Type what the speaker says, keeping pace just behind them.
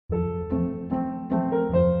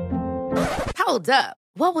Hold up.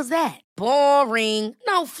 What was that? Boring.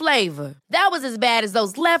 No flavor. That was as bad as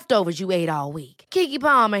those leftovers you ate all week. Keke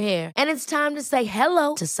Palmer here, and it's time to say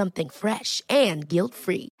hello to something fresh and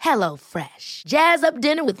guilt-free. Hello Fresh. Jazz up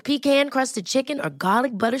dinner with pecan-crusted chicken or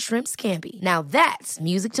garlic butter shrimp scampi. Now that's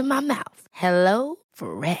music to my mouth. Hello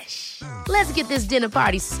Fresh. Let's get this dinner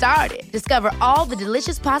party started. Discover all the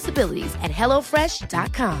delicious possibilities at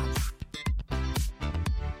hellofresh.com.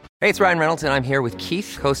 Hey, it's Ryan Reynolds, and I'm here with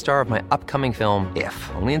Keith, co-star of my upcoming film,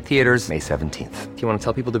 If, only in theaters May 17th. Do you want to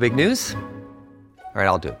tell people the big news? All right,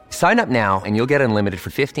 I'll do it. Sign up now and you'll get unlimited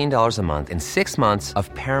for $15 a month and 6 months of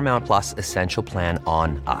Paramount Plus Essential Plan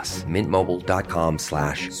on us.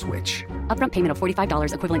 MintMobile.com/switch. Upfront payment of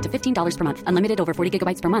 $45 equivalent to $15 per month. Unlimited over 40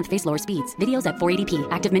 gigabytes per month. Face lower speeds. Videos at 480p.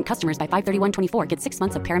 Active Mint customers by 531.24 get 6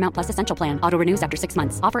 months of Paramount Plus Essential Plan. Auto renews after 6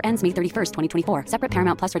 months. Offer ends May 31st, 2024. Separate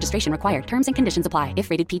Paramount Plus registration required. Terms and conditions apply if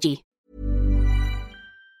rated PG.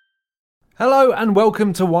 Hello and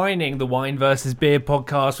welcome to Whining, the Wine vs. Beer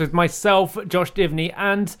podcast with myself, Josh Divney,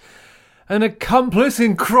 and an accomplice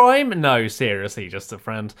in crime. No, seriously, just a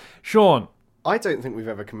friend. Sean. I don't think we've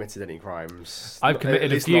ever committed any crimes. I've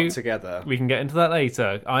committed a few. Not together. We can get into that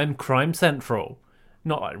later. I'm Crime Central.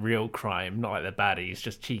 Not like real crime, not like the baddies,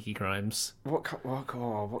 just cheeky crimes. We'll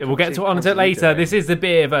get to it later. This is the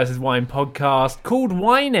Beer versus Wine podcast called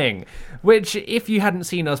Whining, which, if you hadn't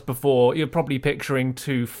seen us before, you're probably picturing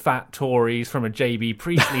two fat Tories from a J.B.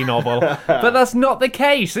 Priestley novel. But that's not the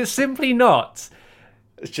case. It's simply not.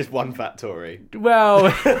 It's just one fat Tory. Well,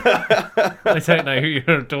 I don't know who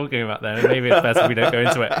you're talking about there. Maybe it's best if we don't go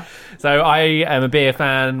into it. So I am a beer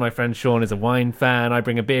fan. My friend Sean is a wine fan. I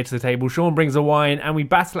bring a beer to the table. Sean brings a wine, and we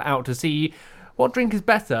battle it out to see what drink is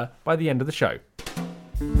better by the end of the show.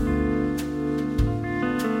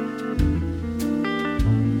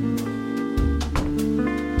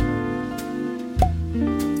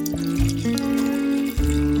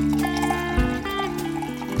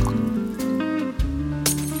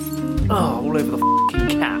 Oh, all over the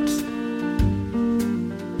fucking caps.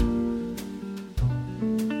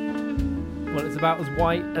 Well, it's about as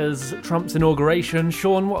white as Trump's inauguration.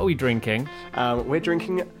 Sean, what are we drinking? We're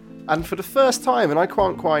drinking, and for the first time, and I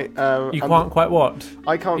can't quite... you can't quite what?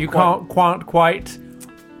 I can't You quite... can't quite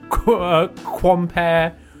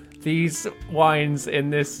compare these wines in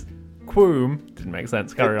this quoom. Didn't make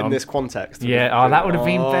sense. Carry on. In this context. Yeah, that would have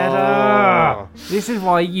been better. This is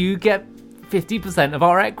why you get 50% of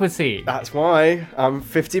our equity. That's why I'm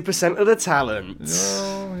 50% of the talent.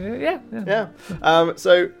 Oh, yeah.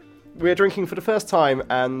 So we're drinking for the first time,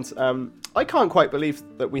 and I can't quite believe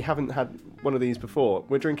that we haven't had one of these before.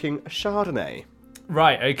 We're drinking a Chardonnay.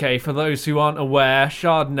 Right, okay, for those who aren't aware,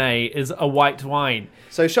 Chardonnay is a white wine.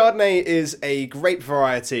 So Chardonnay is a grape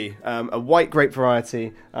variety, a white grape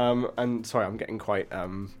variety, and sorry, I'm getting quite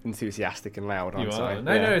enthusiastic and loud, aren't I?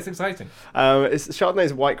 No, it's exciting. Chardonnay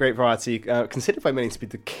is a white grape variety, considered by many to be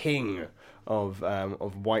the king of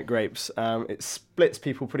white grapes. It splits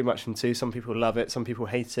people pretty much in two. Some people love it, some people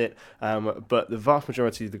hate it, but the vast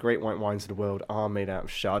majority of the great white wines of the world are made out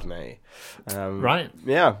of Chardonnay. Right.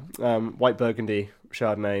 Yeah, white Burgundy,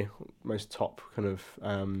 Chardonnay, most top kind of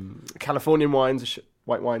Californian wines,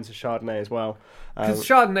 white wines are Chardonnay as well. Because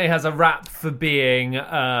Chardonnay has a rap for being,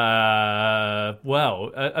 a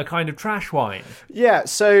kind of trash wine. Yeah,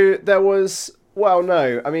 so there was... Well,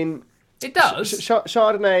 no, I mean... It does.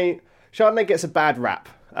 Chardonnay gets a bad rap.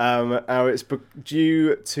 It's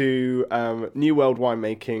due to New World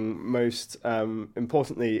winemaking, most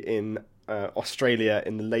importantly in Australia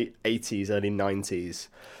in the late 80s, early 90s,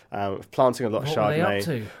 planting a lot of Chardonnay. What were they up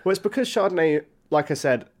to? Well, it's because Chardonnay, like I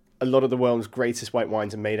said, a lot of the world's greatest white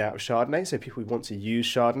wines are made out of Chardonnay, so people want to use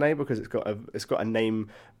Chardonnay because it's got a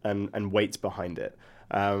name and weight behind it.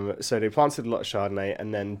 So they planted a lot of Chardonnay,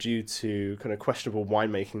 and then due to kind of questionable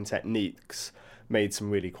winemaking techniques, made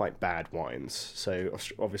some really quite bad wines. So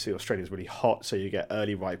obviously Australia's really hot, so you get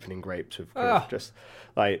early ripening grapes with kind of just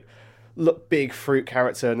like big fruit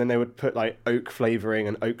character, and then they would put like oak flavouring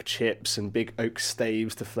and oak chips and big oak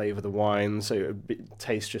staves to flavour the wine, so it would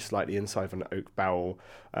taste just like the inside of an oak barrel.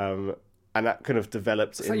 And that kind of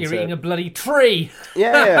developed into... you're eating a bloody tree!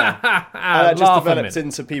 Yeah. And that just developed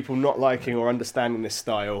into people not liking or understanding this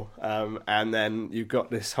style. And then you've got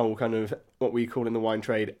this whole kind of, what we call in the wine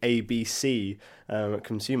trade, ABC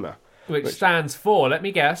consumer. Which stands for, let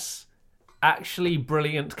me guess, actually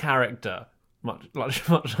brilliant character. Much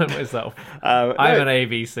like myself. I'm an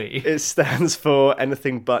ABC. It stands for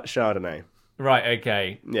anything but Chardonnay. Right,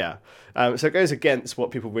 okay. Yeah. So it goes against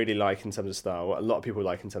what people really like in terms of style. What a lot of people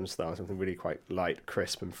like in terms of style, something really quite light,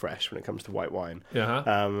 crisp and fresh when it comes to white wine.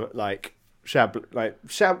 Uh-huh. Like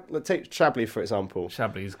take Chablis for example.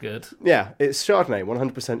 Chablis is good. Yeah, it's Chardonnay,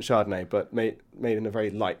 100% Chardonnay, but made in a very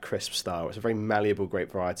light, crisp style. It's a very malleable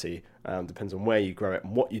grape variety. Depends on where you grow it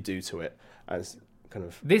and what you do to it. As kind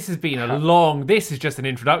of. This has been a long. This is just an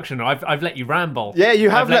introduction. I've let you ramble. Yeah, you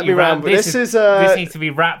have let me ramble. This needs to be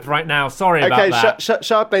wrapped right now. Sorry about that.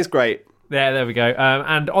 Chardonnay's great. There we go.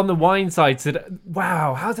 And on the wine side,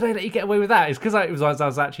 wow, how did I let you get away with that? It's because I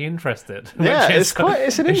was actually interested. Yeah, it's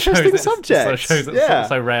an interesting subject. It shows that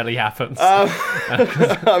so rarely happens.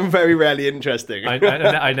 I'm very rarely interesting.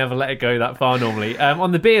 I never let it go that far normally.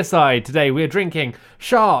 On the beer side, today we're drinking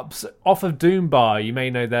Sharps off of Doom Bar. You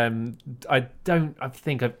may know them. I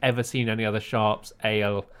think I've ever seen any other Sharps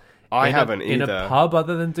ale. I haven't either. In a pub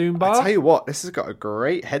other than Doom Bar? I tell you what, this has got a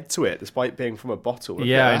great head to it, despite being from a bottle.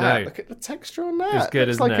 I know. Look at the texture on that. It's good,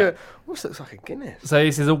 isn't it? Almost looks like a Guinness. So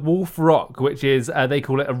this is a Wolf Rock, which is, they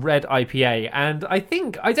call it a red IPA. And I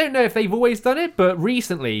don't know if they've always done it, but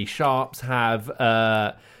recently Sharps have,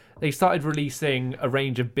 they started releasing a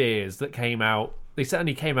range of beers that came out. They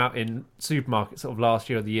certainly came out in supermarkets sort of last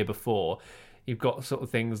year or the year before. You've got sort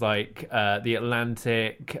of things like the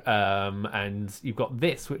Atlantic, and you've got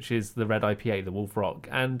this, which is the red IPA, the Wolf Rock,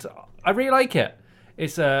 and I really like it.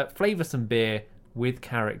 It's a flavoursome beer with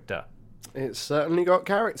character. It's certainly got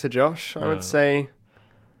character, Josh. I would say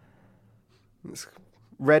it's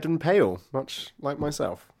red and pale, much like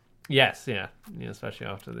myself. Yes, yeah, especially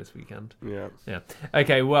after this weekend. Yeah.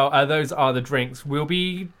 Okay, well, those are the drinks. We'll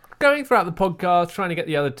be going throughout the podcast, trying to get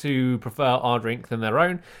the other to prefer our drink than their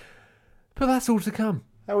own. But that's all to come.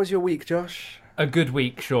 How was your week, Josh? A good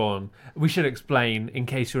week, Sean. We should explain, in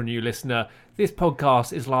case you're a new listener, this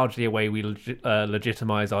podcast is largely a way we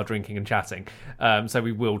legitimise our drinking and chatting. So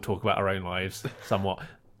we will talk about our own lives somewhat.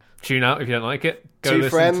 Tune out if you don't like it. Go Two listen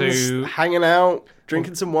friends to hanging out,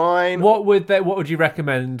 drinking some wine. What would you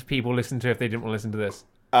recommend people listen to if they didn't want to listen to this?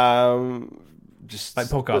 Just like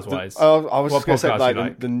podcast wise. I was just going to say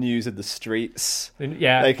like the news of the streets.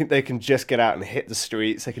 Yeah, they can just get out and hit the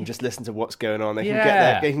streets. They can just listen to what's going on. They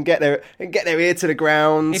can get their ear to the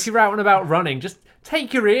ground. If you're out and about running, just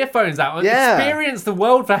take your earphones out and experience the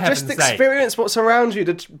world for heaven's sake. Just experience what's around you.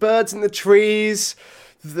 The birds in the trees,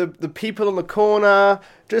 the people on the corner.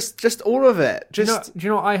 Just all of it. Do you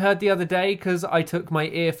know what I heard the other day? Because I took my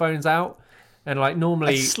earphones out. And like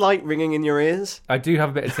normally, a slight ringing in your ears. I do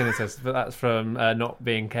have a bit of tinnitus, but that's from not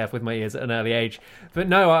being careful with my ears at an early age. But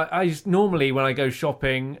no, I just normally when I go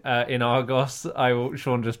shopping in Argos,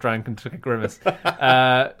 Sean just drank and took a grimace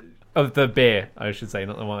of the beer, I should say,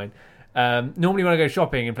 not the wine. Normally when I go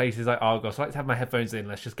shopping in places like Argos, I like to have my headphones in.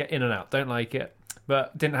 Let's just get in and out. Don't like it,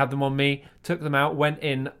 but didn't have them on me. Took them out. Went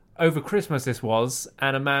in over Christmas. This was,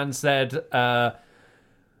 and a man said,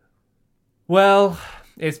 "Well.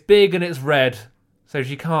 It's big and it's red, so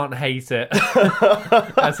she can't hate it."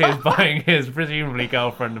 As he was buying his presumably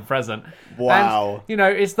girlfriend a present. Wow. And,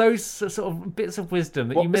 it's those sort of bits of wisdom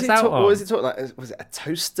that you miss out on. What was he talking like? Was it a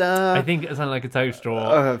toaster? I think it sounded like a toaster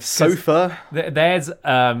or a sofa. There's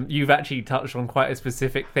you've actually touched on quite a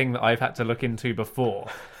specific thing that I've had to look into before.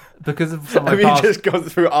 Because of some of my past... just gone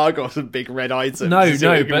through Argos and big red items?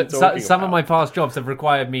 No, but some of my past jobs have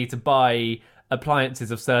required me to buy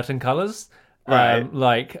appliances of certain colours. Right.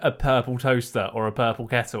 Like a purple toaster or a purple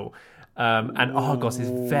kettle. And Argos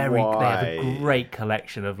is they have a great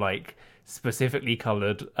collection of like specifically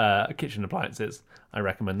coloured kitchen appliances. I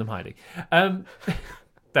recommend them highly. Don't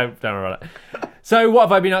worry about it. So what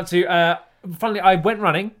have I been up to? Funnily, I went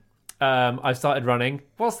running. I started running.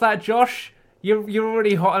 What's that, Josh? You're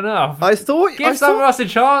already hot enough. Give some of us a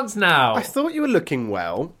chance now. I thought you were looking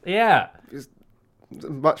well. Yeah.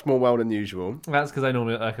 Much more well than usual. That's because I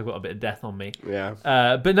normally I've got a bit of death on me. Yeah.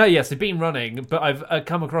 But no, yes, I've been running, but I've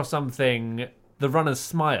come across something. The runner's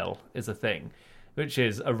smile is a thing, which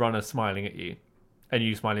is a runner smiling at you, and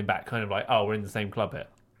you smiling back, kind of like, oh, we're in the same club here.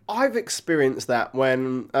 I've experienced that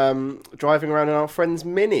when driving around in our friend's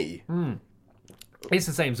Mini. It's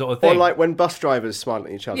the same sort of thing. Or like when bus drivers smile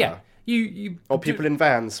at each other. Yeah. You or people in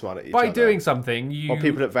vans smile at each other. By doing something, Or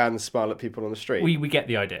people at vans smile at people on the street. We get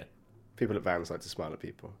the idea. People at vans like to smile at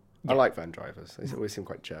people. Yeah. I like van drivers. They always seem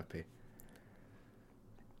quite chirpy.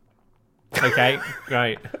 Okay,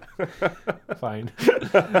 great. Fine.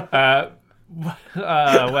 Where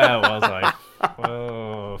was I?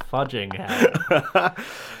 Oh, fudging hell.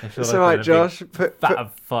 It's all right, Josh. Fat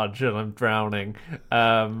of fudge and I'm drowning.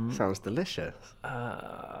 Sounds delicious.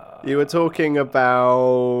 You were talking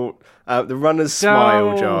about The runner's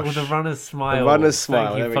smile, Josh. The runner's smile. The runner's smile.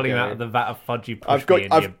 Thank you There for we pulling go. out of the vat of fudge you pushed me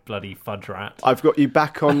in, you bloody fudge rat. I've got you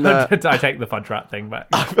back on. I take the fudge rat thing back.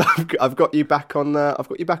 I've got you back on. I've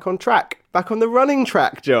got you back on track. Back on the running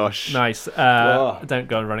track, Josh. Nice. Don't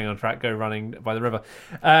go running on track. Go running by the river.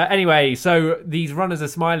 Anyway, so these runners are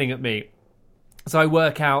smiling at me. So I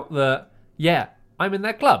work out that, yeah, I'm in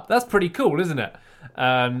their club. That's pretty cool, isn't it?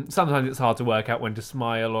 Sometimes it's hard to work out when to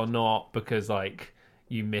smile or not because, like,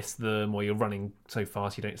 you miss them or you're running so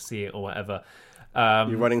fast you don't see it or whatever.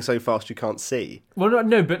 You're running so fast you can't see. Well,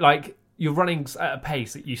 no, but, like, you're running at a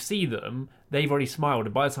pace that you see them, they've already smiled,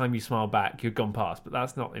 and by the time you smile back, you've gone past, but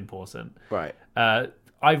that's not important. Right.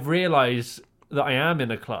 I've realised that I am in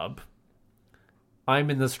a club.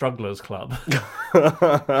 I'm in the Strugglers Club.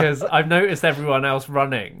 Because I've noticed everyone else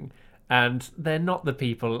running, and they're not the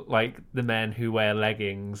people, like the men who wear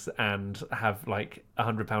leggings and have, like,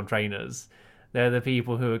 100-pound trainers. They're the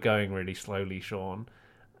people who are going really slowly, Sean.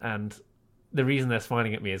 And the reason they're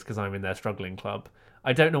smiling at me is because I'm in their struggling club.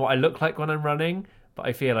 I don't know what I look like when I'm running, but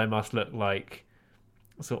I feel I must look like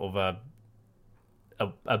sort of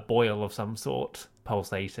a boil of some sort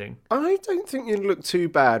pulsating. I don't think you look too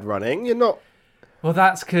bad running. You're not. Well,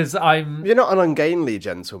 that's because You're not an ungainly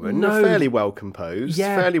gentleman. No. You're fairly well composed.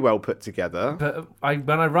 Yeah. Fairly well put together. But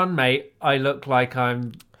when I run, mate, I look like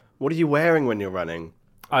What are you wearing when you're running?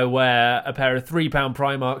 I wear a pair of £3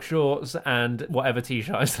 Primark shorts and whatever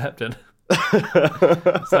t-shirt I slept in.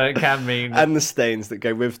 So it can mean... And the stains that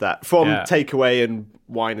go with that. From Yeah. takeaway and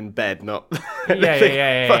wine and bed, not...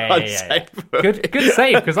 Yeah. Good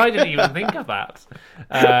save, because I didn't even think of that.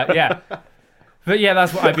 Yeah. But yeah,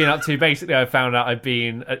 that's what I've been up to. Basically, I found out I've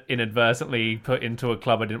been inadvertently put into a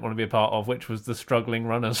club I didn't want to be a part of, which was the Struggling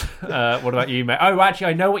Runners. What about you, mate? Oh, actually,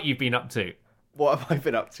 I know what you've been up to. What have I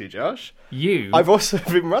been up to, Josh? I've also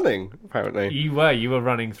been running, apparently. You were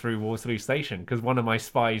running through Waterloo Station because one of my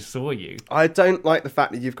spies saw you. I don't like the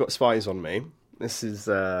fact that you've got spies on me. This is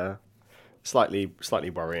slightly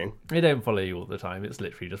worrying. They don't follow you all the time. It's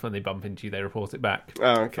literally just when they bump into you, they report it back.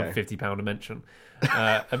 Oh, okay. For £50 a mention.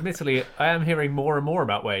 Admittedly, I am hearing more and more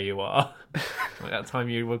about where you are. Like that time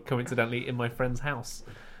you were coincidentally in my friend's house.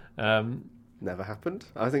 Never happened.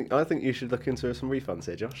 I think you should look into some refunds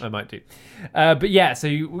here, Josh. I might do. But yeah, so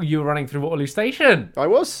you were running through Waterloo Station. I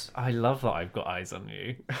was. I love that I've got eyes on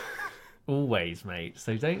you. Always, mate.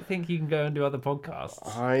 So don't think you can go and do other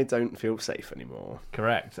podcasts. I don't feel safe anymore.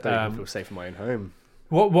 Correct. Don't even feel safe in my own home.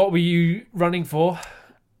 What were you running for?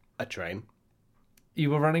 A train.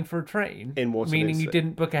 You were running for a train? In Waterloo. Meaning you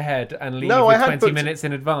didn't book ahead and leave No, with I had 20 booked- minutes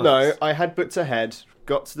in advance? No, I had booked ahead,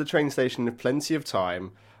 got to the train station with plenty of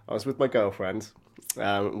time. I was with my girlfriend.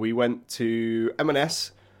 We went to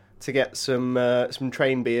M&S to get some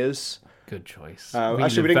train beers. Good choice.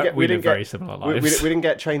 Actually, we didn't get very similar lives. We didn't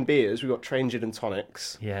get train beers. We got train gin and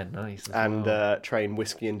tonics. Yeah, nice. And train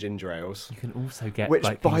whiskey and ginger ales. You can also get Which,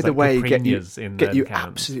 like, by things the like way, get you Caprinas in get you cans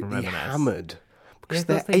absolutely from M&S. hammered because Yeah,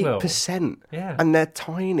 they're of course they will. 8%, Yeah. and they're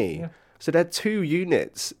tiny. Yeah. So they're 2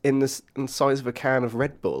 units in the size of a can of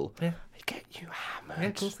Red Bull. Yeah. They get you hammered. Yeah,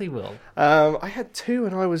 of course they will. I had 2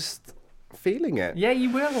 and I was feeling it. Yeah, you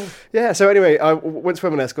will. Yeah, so anyway, I went to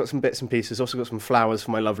M&S, got some bits and pieces, also got some flowers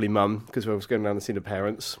for my lovely mum, because I was going down to see the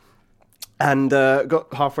parents. And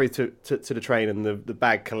got halfway to the train and the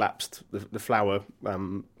bag collapsed, the flower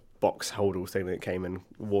box holder thing that it came in,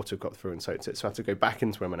 water got through and soaked it, so I had to go back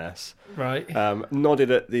into M&S. Right.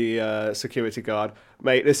 Nodded at the security guard,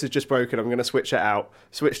 mate, this is just broken, I'm going to switch it out.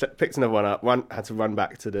 Switched it, picked another one up, had to run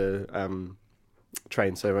back to the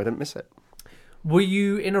train so I didn't miss it. Were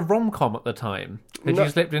you in a rom-com at the time? Had No. you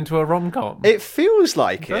slipped into a rom-com? It feels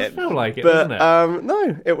like does it. feel like it, but, doesn't it?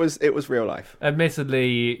 No, it was real life.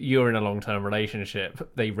 Admittedly, you're in a long-term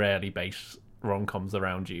relationship. They rarely base rom-coms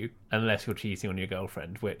around you, unless you're cheating on your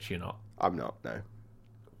girlfriend, which you're not. I'm not, no.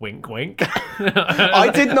 Wink, wink. I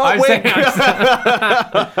did not wink.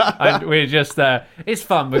 We're just. It's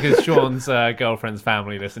fun because Sean's girlfriend's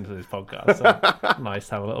family listen to this podcast. So nice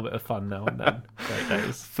to have a little bit of fun now and then. Great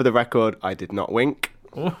days. For the record, I did not wink.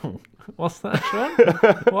 Ooh, what's that,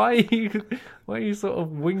 Sean? Why are you sort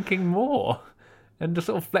of winking more and just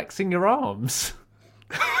sort of flexing your arms?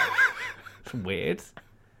 It's weird.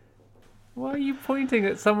 Why are you pointing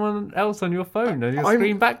at someone else on your phone and your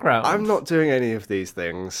screen background? I'm not doing any of these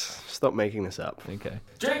things. Stop making this up. Okay.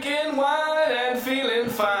 Drinking wine and feeling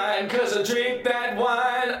fine, 'cause I drink that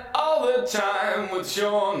wine all the time with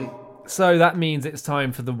Sean. So that means it's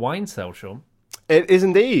time for the wine cell, Sean. It is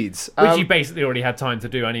indeed. Which you basically already had time to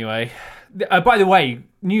do anyway. By the way,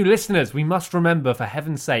 new listeners, we must remember, for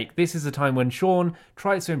heaven's sake, this is a time when Sean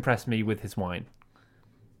tries to impress me with his wine.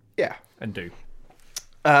 Yeah. And do.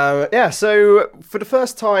 So for the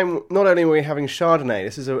first time, not only are we having Chardonnay,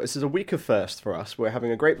 this is a week of first for us. We're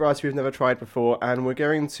having a great variety we've never tried before, and we're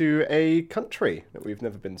going to a country that we've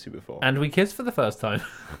never been to before. And we kissed for the first time.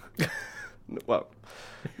 Well,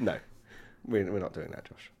 no. We're not doing that,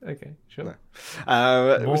 Josh. Okay, sure.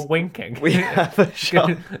 No. More winking. We have a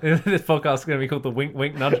This podcast is going to be called the Wink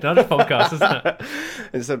Wink Nudge Nudge podcast, isn't it?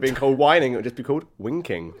 Instead of being called whining, it would just be called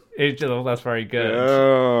winking. That's very good.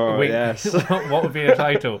 Oh, Wink. yes. What would be the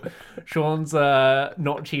title? Sean's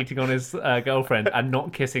not cheating on his girlfriend and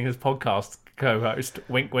not kissing his podcast co-host.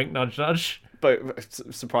 Wink Wink Nudge Nudge. But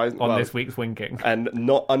surprising on this week's winking. And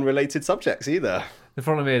not unrelated subjects either. The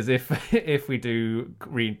problem is if we do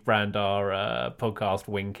rebrand our podcast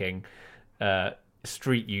winking,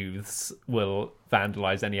 street youths will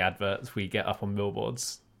vandalise any adverts we get up on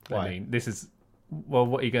billboards. Why? I mean, this is... Well,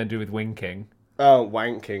 what are you going to do with winking? Oh,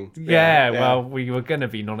 wanking. Yeah, well, we were going to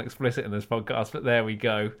be non-explicit in this podcast, but there we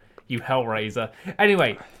go. You hellraiser.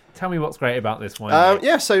 Anyway, tell me what's great about this wine.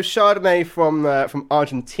 So Chardonnay from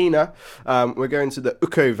Argentina. We're going to the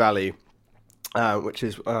Uco Valley, which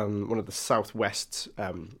is one of the southwest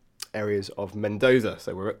areas of Mendoza.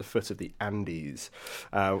 So we're at the foot of the Andes.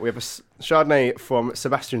 We have a Chardonnay from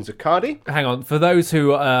Sebastian Zuccardi. Hang on. For those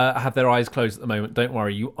who have their eyes closed at the moment, don't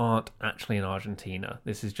worry. You aren't actually in Argentina.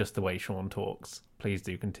 This is just the way Sean talks. Please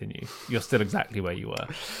do continue. You're still exactly where you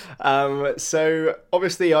were. So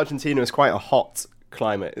obviously Argentina is quite a hot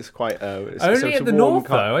climate. It's quite only at the north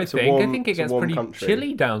though. I think it gets pretty country.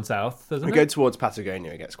 Chilly down south, doesn't it? We go towards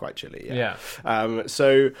Patagonia, it gets quite chilly. Yeah.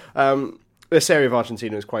 This area of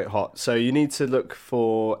Argentina is quite hot, so you need to look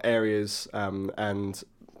for areas and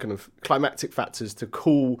kind of climatic factors to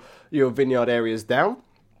cool your vineyard areas down,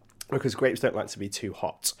 because grapes don't like to be too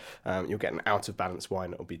hot. You'll get an out of balance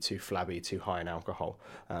wine that will be too flabby, too high in alcohol,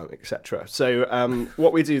 etc. So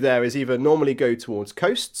what we do there is either normally go towards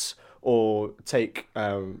coasts or take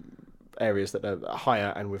areas that are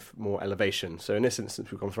higher and with more elevation. So in this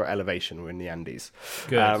instance, we've gone for elevation. We're in the Andes.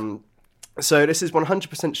 Good. So this is 100%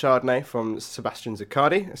 Chardonnay from Sebastian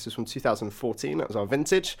Zuccardi. This is from 2014. That was our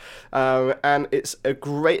vintage. And it's a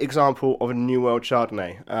great example of a New World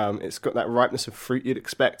Chardonnay. It's got that ripeness of fruit you'd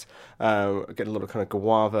expect. Get a lot of kind of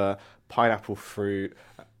guava, pineapple fruit,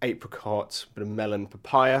 apricot, bit of melon,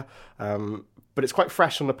 papaya. But it's quite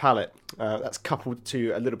fresh on the palate. That's coupled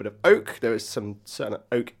to a little bit of oak. There is some certain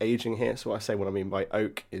oak aging here. So what I mean by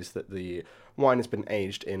oak is that the wine has been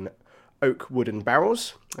aged in oak wooden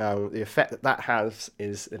barrels. The effect that has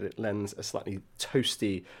is that it lends a slightly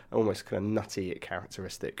toasty, almost kind of nutty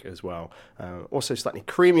characteristic as well. Also slightly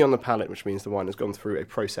creamy on the palate, which means the wine has gone through a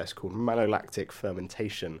process called malolactic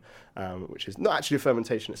fermentation, which is not actually a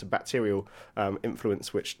fermentation, it's a bacterial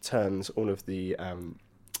influence which turns all of the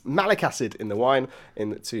malic acid in the wine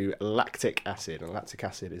into lactic acid, and lactic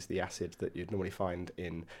acid is the acid that you'd normally find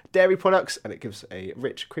in dairy products, and it gives a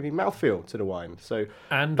rich, creamy mouthfeel to the wine. So,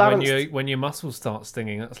 and when your muscles start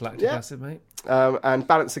stinging, that's lactic acid, mate. And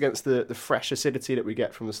balanced against the fresh acidity that we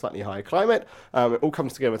get from the slightly higher climate, it all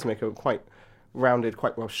comes together to make a quite rounded,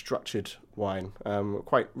 quite well structured wine.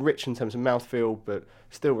 Quite rich in terms of mouthfeel, but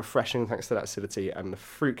still refreshing thanks to that acidity, and the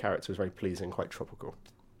fruit character is very pleasing, quite tropical.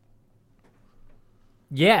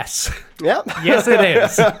 Yes. Yep. Yes, it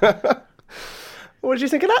is. What did you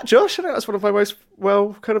think of that, Josh? I think that's one of my most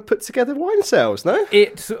well kind of put together wine sales, no?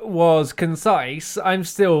 It was concise. They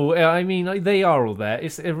are all there.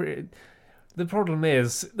 The problem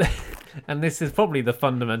is, and this is probably the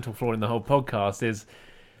fundamental flaw in the whole podcast, is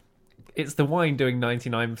it's the wine doing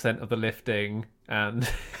 99% of the lifting and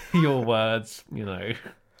your words,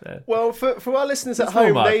 Well, for our listeners at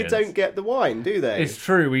home, they don't get the wine, do they? It's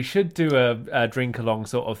true. We should do a drink-along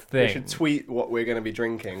sort of thing. We should tweet what we're going to be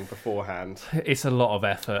drinking beforehand. It's a lot of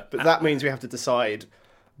effort. But that means we have to decide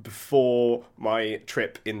before my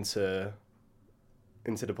trip into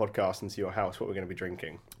the podcast, into your house, what we're going to be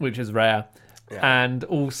drinking. Which is rare. Yeah. And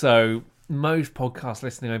also, most podcast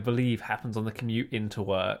listening, I believe, happens on the commute into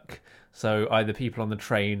work. So either people on the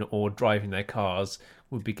train or driving their cars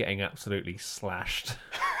would be getting absolutely slashed.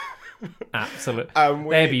 Absolutely.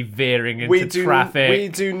 They'd be veering into traffic. We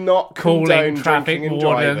do not calling traffic and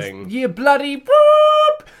wardens. Driving. You bloody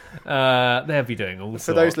whoop! They'll be doing all sorts.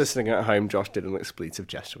 For those listening at home, Josh did an expletive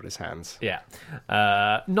gesture with his hands. Yeah.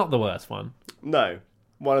 Not the worst one. No.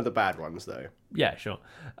 One of the bad ones, though. Yeah, sure.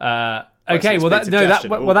 Okay,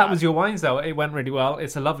 that was your wine sale. It went really well.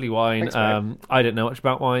 It's a lovely wine. Thanks, I didn't know much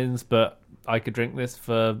about wines, but I could drink this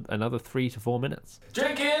for another 3 to 4 minutes.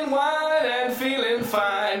 Drinking wine and feeling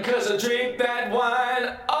fine, 'cause I drink that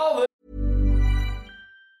wine all the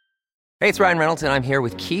Hey, it's Ryan Reynolds, and I'm here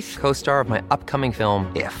with Keith, co-star of my upcoming film,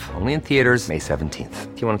 If, only in theaters May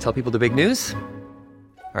 17th. Do you want to tell people the big news?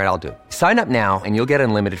 All right, I'll do it. Sign up now and you'll get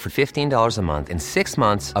unlimited for $15 a month and 6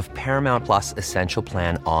 months of Paramount Plus Essential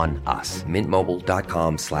Plan on us.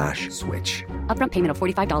 MintMobile.com/switch. Upfront payment of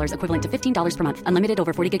 $45 equivalent to $15 per month. Unlimited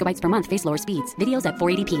over 40 gigabytes per month. Face lower speeds. Videos at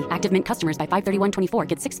 480p. Active Mint customers by 531.24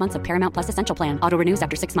 get 6 months of Paramount Plus Essential Plan. Auto renews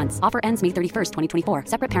after 6 months. Offer ends May 31st, 2024.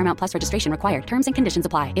 Separate Paramount Plus registration required. Terms and conditions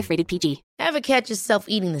apply if rated PG. Ever catch yourself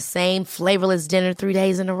eating the same flavorless dinner 3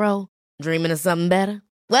 days in a row? Dreaming of something better?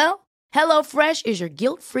 Well, HelloFresh is your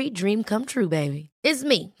guilt-free dream come true, baby. It's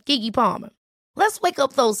me, Keke Palmer. Let's wake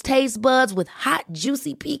up those taste buds with hot,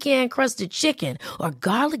 juicy pecan-crusted chicken or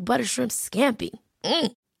garlic butter shrimp scampi.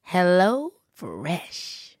 Hello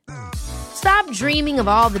Fresh. Stop dreaming of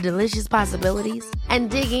all the delicious possibilities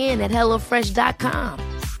and dig in at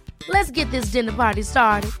HelloFresh.com. Let's get this dinner party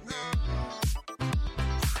started.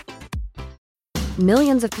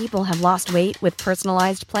 Millions of people have lost weight with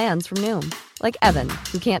personalized plans from Noom. Like Evan,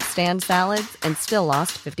 who can't stand salads and still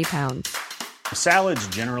lost 50 pounds. Salads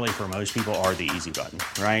generally for most people are the easy button,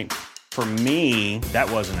 right? For me, that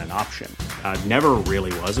wasn't an option. I never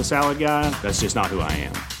really was a salad guy. That's just not who I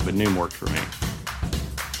am. But Noom worked for me.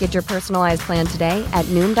 Get your personalized plan today at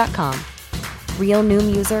Noom.com. Real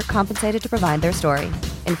Noom user compensated to provide their story.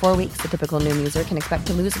 In 4 weeks, the typical Noom user can expect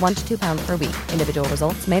to lose 1 to 2 pounds per week. Individual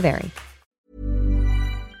results may vary.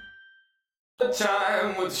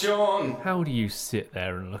 Time with Sean. How do you sit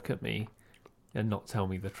there and look at me and not tell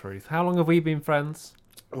me the truth? How long have we been friends?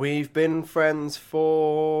 We've been friends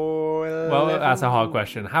for... Well, that's a hard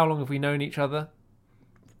question. How long have we known each other?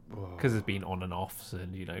 Because it's been on and off,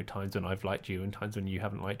 and, you know, times when I've liked you and times when you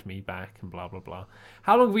haven't liked me back and blah, blah, blah.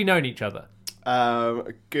 How long have we known each other?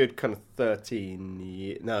 A good kind of 13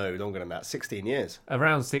 years. No, longer than that. 16 years.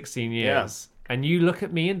 Around 16 years. Yeah. And you look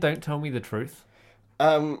at me and don't tell me the truth?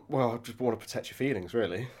 Well, I just want to protect your feelings,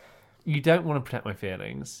 really. You don't want to protect my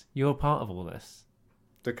feelings. You're part of all this.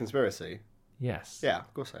 The conspiracy? Yes. Yeah,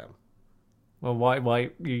 of course I am. Well, why are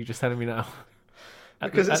you just telling me now?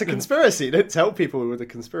 Because it's a conspiracy. You don't tell people with a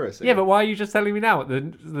conspiracy. Yeah, but why are you just telling me now?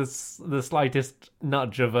 The slightest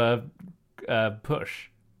nudge of a push.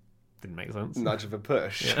 Didn't make sense. Nudge of a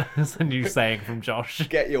push. Yeah, it's a new saying from Josh.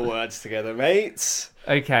 Get your words together, mates.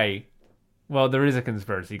 Okay. Well, there is a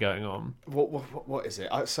conspiracy going on. What is it?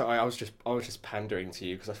 I was just pandering to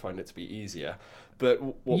you because I find it to be easier. But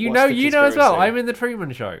you know as well. I'm in the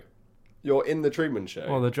Truman Show. You're in the Truman Show.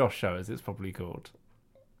 Well, the Josh Show, as it's probably called.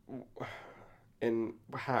 In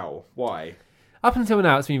how? Why? Up until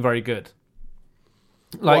now, it's been very good.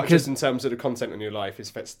 Like, just in terms of the content in your life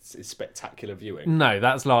is spectacular viewing. No,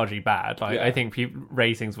 that's largely bad. Like, yeah. I think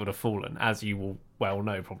ratings would have fallen, as you will well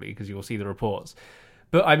know probably because you'll see the reports.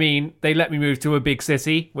 But, I mean, they let me move to a big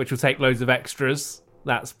city, which will take loads of extras.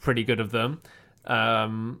 That's pretty good of them.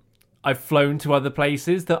 I've flown to other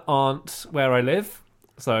places that aren't where I live.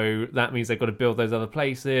 So that means they've got to build those other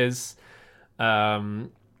places. I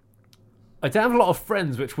don't have a lot of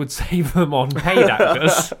friends, which would save them on paid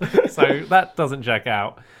actors. So that doesn't check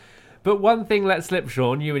out. But one thing let slip,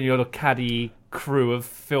 Sean, you and your caddy crew of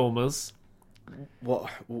filmers. What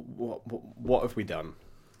have we done?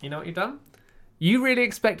 You know what you've done? You really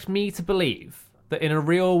expect me to believe that in a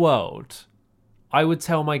real world, I would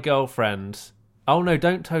tell my girlfriend, oh no,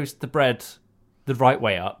 don't toast the bread the right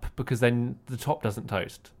way up because then the top doesn't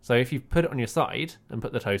toast. So if you put it on your side and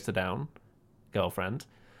put the toaster down, girlfriend,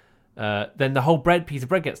 then the whole piece of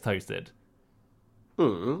bread gets toasted.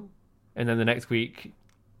 And then the next week,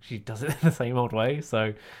 she does it the same old way.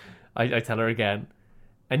 So I tell her again.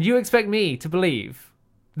 And you expect me to believe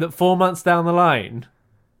that 4 months down the line,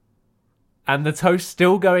 and the toast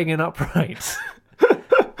still going in upright,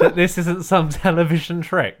 that this isn't some television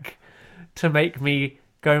trick to make me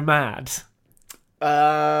go mad?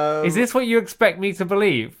 Is this what you expect me to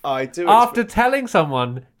believe? I do. After telling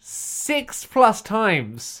someone 6+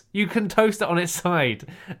 times you can toast it on its side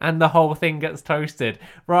and the whole thing gets toasted,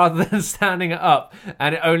 rather than standing it up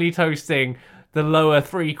and it only toasting the lower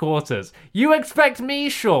 3/4. You expect me,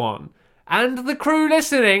 Sean, and the crew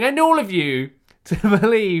listening, and all of you, to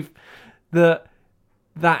believe that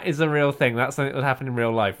is a real thing. That's something that would happen in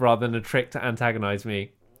real life, rather than a trick to antagonise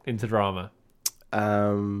me into drama.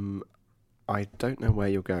 I don't know where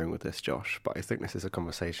you're going with this, Josh, but I think this is a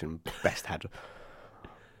conversation best had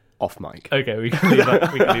off mic. Okay, we can leave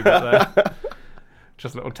it there.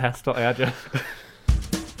 Just a little test that I had you.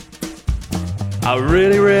 I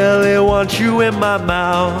really, really want you in my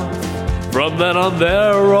mouth. From then on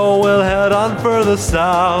there, or we'll head on further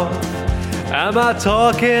south. Am I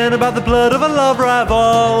talking about the blood of a love rival?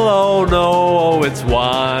 Oh no, oh it's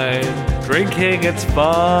wine. drinking, it's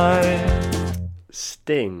fine.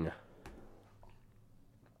 Sting.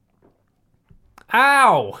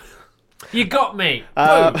 Ow! You got me.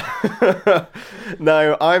 No,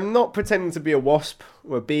 I'm not pretending to be a wasp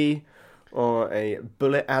or a bee or a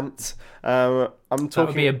bullet ant. I'm talking. That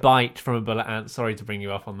would be a bite from a bullet ant. Sorry to bring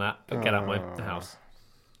you up on that, but get out my house.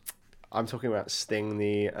 I'm talking about Sting,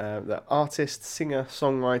 the artist, singer,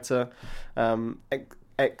 songwriter,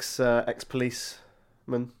 ex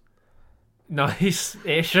policeman.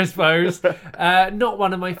 Nice-ish, I suppose. Not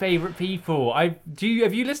one of my favourite people. Have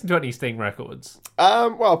you listened to any Sting records?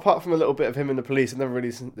 Well, apart from a little bit of him in the Police, I've never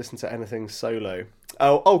really listened to anything solo.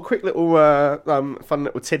 Oh, quick little fun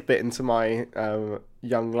little tidbit into my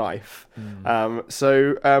young life.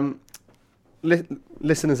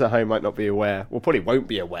 Listeners at home might not be aware, well, probably won't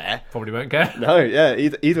be aware. Probably won't care. No, yeah,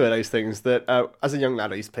 either of those things. That as a young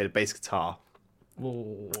lad, I used to play the bass guitar.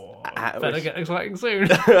 Better get exciting soon.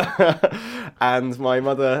 And my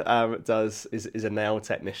mother is a nail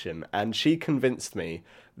technician, and she convinced me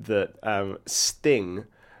that Sting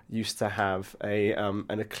used to have an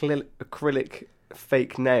acrylic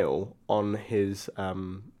fake nail on his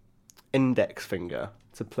index finger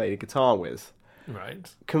to play the guitar with.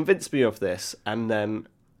 Right. Convinced me of this, and then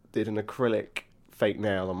did an acrylic fake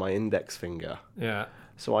nail on my index finger. Yeah.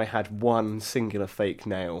 So I had one singular fake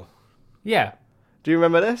nail. Yeah. Do you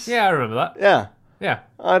remember this? Yeah, I remember that. Yeah. Yeah.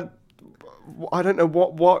 I don't know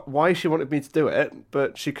why she wanted me to do it,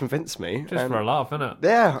 but she convinced me. Just for a laugh, innit?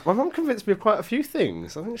 Yeah, my mum convinced me of quite a few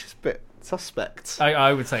things. I think she's a bit suspect.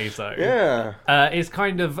 I would say so. Yeah. It's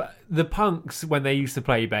kind of the punks when they used to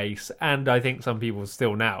play bass, and I think some people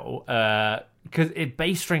still now, because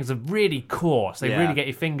bass strings are really coarse. They really get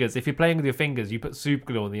your fingers. If you're playing with your fingers, you put super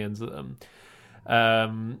glue on the ends of them.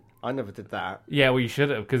 I never did that. Yeah, well, you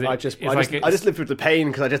should have, because I just lived with the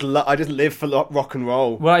pain because I just live for rock and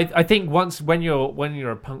roll. Well, I think when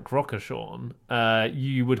you're a punk rocker, Sean,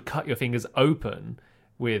 you would cut your fingers open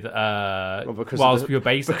with whilst you're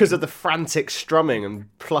bassing because of the frantic strumming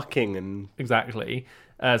and plucking and exactly.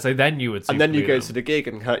 So then you would, and then you go to the gig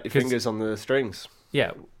and cut your fingers on the strings.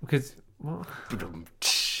 Yeah, because. Well,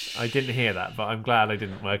 I didn't hear that, but I'm glad I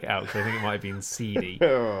didn't work it out because I think it might have been seedy.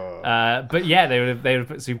 But yeah, they would have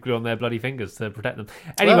put super glue on their bloody fingers to protect them.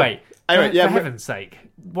 Anyway, for heaven's sake,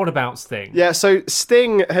 what about Sting? Yeah, so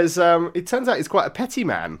Sting has. It turns out he's quite a petty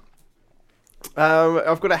man.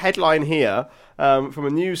 I've got a headline here from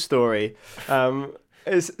a news story.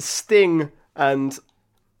 Is Sting and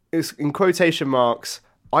is in quotation marks.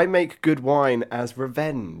 I make good wine as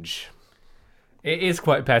revenge. It is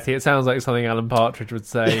quite petty. It sounds like something Alan Partridge would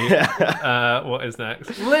say. What is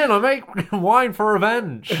next? Lynn, I make wine for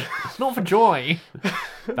revenge, not for joy.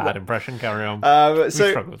 Bad impression, carry on. We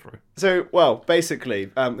struggle through. So, well, basically,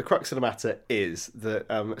 the crux of the matter is that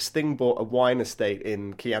Sting bought a wine estate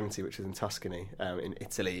in Chianti, which is in Tuscany, in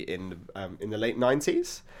Italy, in the late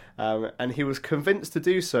 90s. And he was convinced to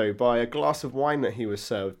do so by a glass of wine that he was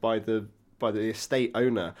served by the estate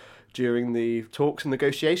owner during the talks and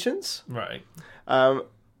negotiations. Right.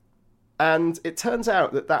 And it turns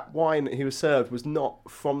out that wine that he was served was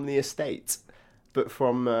not from the estate, but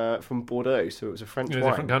from Bordeaux. So it was a French wine. A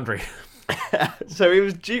different country. So he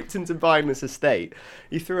was duped into buying this estate.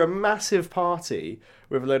 He threw a massive party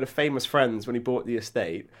with a load of famous friends when he bought the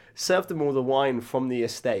estate, served them all the wine from the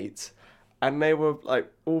estate, and they were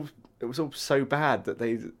like it was all so bad that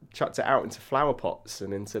they chucked it out into flower pots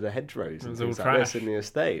and into the hedgerows and things like this in the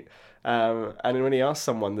estate. And when he asked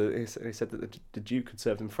someone, he said that the Duke had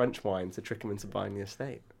served him French wine to trick him into buying the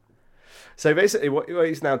estate. So basically, what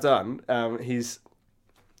he's now done, he's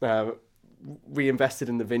reinvested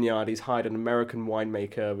in the vineyard. He's hired an American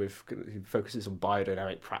winemaker who focuses on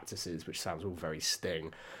biodynamic practices, which sounds all very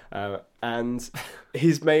Sting. And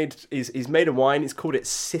he's made a wine. He's called it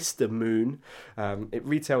Sister Moon. It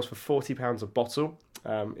retails for £40 a bottle.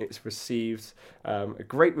 It's received a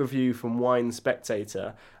great review from Wine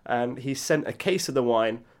Spectator, and he sent a case of the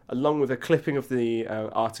wine along with a clipping of the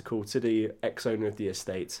article to the ex-owner of the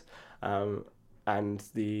estate. And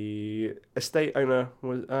the estate owner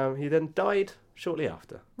he then died shortly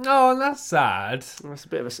after. Oh, that's sad.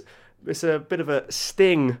 It's a bit of a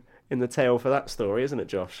sting in the tail for that story, isn't it,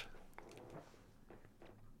 Josh?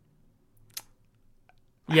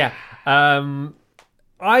 Yeah.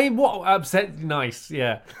 Nice.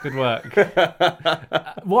 Yeah. Good work.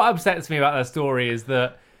 What upsets me about that story is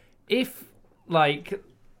that the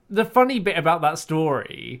funny bit about that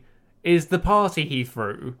story is the party he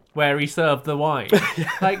threw where he served the wine.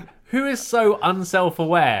 Like, who is so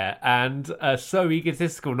unself-aware and so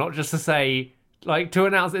egotistical not just to say, like, to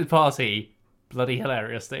announce at his party, bloody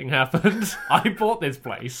hilarious thing happened. I bought this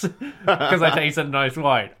place because I tasted nice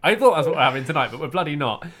wine. I thought that's what we're having tonight, but we're bloody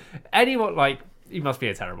not. Anyone, like, you must be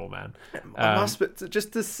a terrible man. I must, but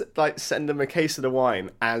just to send them a case of the wine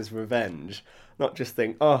as revenge, not just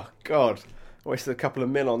think, oh God, I wasted a couple of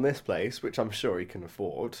mil on this place, which I'm sure he can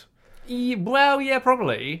afford. Well, yeah,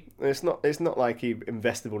 probably. It's not like he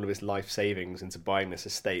invested all of his life savings into buying this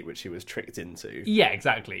estate, which he was tricked into. Yeah,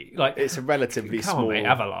 exactly. Like, it's a relatively come small. on, mate,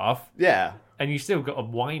 have a laugh. Yeah, and you still got a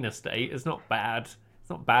wine estate. It's not bad. It's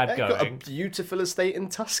not bad going. Got a beautiful estate in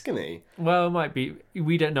Tuscany. Well, it might be.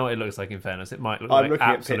 We don't know what it looks like. In fairness, it might look I'm like looking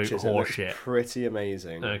absolute at pictures. horseshit. It looks pretty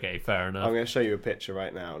amazing. Okay, fair enough. I'm going to show you a picture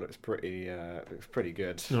right now. It looks pretty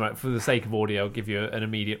good. All right, for the sake of audio, I'll give you an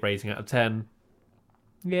immediate rating out of 10.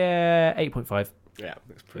 Yeah, 8.5. Yeah,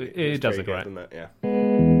 it's pretty. It does look right. Doesn't it? Yeah.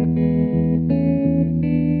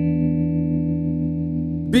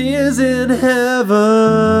 Beers in heaven.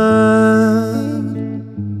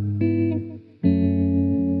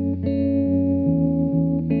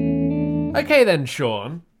 Okay then,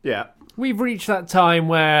 Sean. Yeah. We've reached that time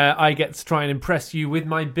where I get to try and impress you with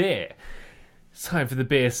my beer. It's time for the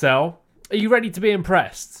beer sell. Are you ready to be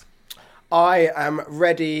impressed? I am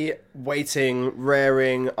ready, waiting,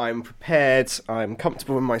 raring. I'm prepared. I'm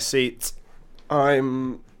comfortable in my seat.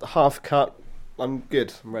 I'm half cut. I'm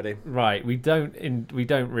good. I'm ready. Right. We don't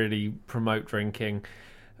really promote drinking.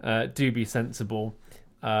 Do be sensible.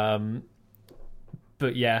 But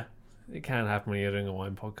yeah, it can happen when you're doing a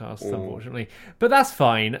wine podcast, unfortunately. But that's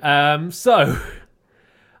fine. So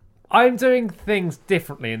I'm doing things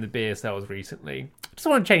differently in the beer sales recently. Just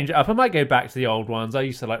want to change it up. I might go back to the old ones. I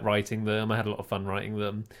used to like writing them. I had a lot of fun writing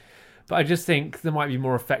them. But I just think there might be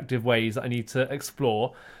more effective ways that I need to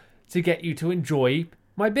explore to get you to enjoy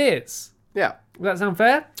my beers. Yeah. Does that sound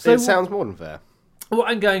fair? It sounds more than fair. What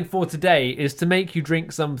I'm going for today is to make you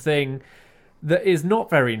drink something that is not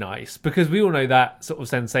very nice, because we all know that sort of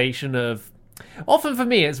sensation of... Often for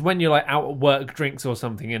me, it's when you're like out at work drinks or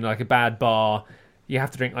something in like a bad bar... You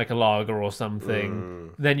have to drink like a lager or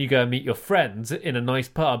something. Then you go and meet your friends in a nice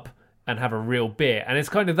pub and have a real beer. And it's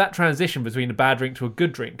kind of that transition between a bad drink to a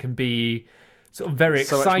good drink can be sort of very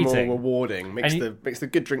exciting. So much more rewarding. Makes the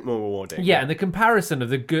good drink more rewarding. Yeah, and the comparison of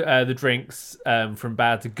the the drinks from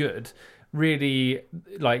bad to good really,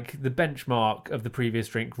 like the benchmark of the previous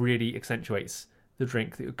drink really accentuates the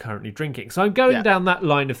drink that you're currently drinking. So I'm going down that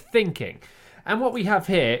line of thinking. And what we have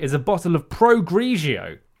here is a bottle of Pro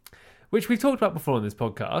Grigio, which we've talked about before on this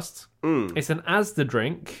podcast. It's an Asda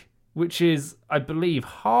drink, which is, I believe,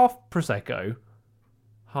 half Prosecco,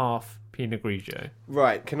 half Pinot Grigio.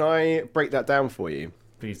 Right, can I break that down for you?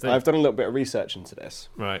 Please do. I've done a little bit of research into this.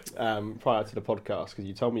 Right. Prior to the podcast, because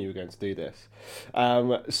you told me you were going to do this.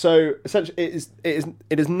 So, essentially, it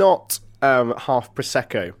is not half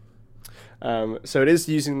Prosecco. So it is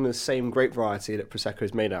using the same grape variety that Prosecco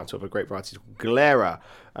is made out of, a grape variety called Glera,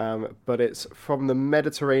 but it's from the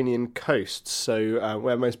Mediterranean coast, so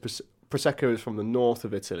where most Prosecco is from the north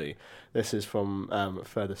of Italy. This is from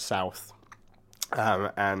further south,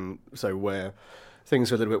 and so where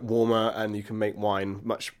things are a little bit warmer and you can make wine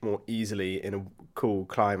much more easily in a cool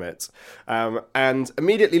climate. And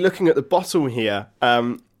immediately looking at the bottle here,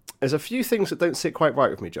 there's a few things that don't sit quite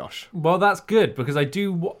right with me, Josh. Well, that's good, because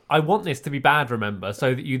I want this to be bad, remember,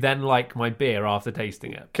 so that you then like my beer after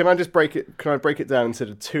tasting it. Can I break it down into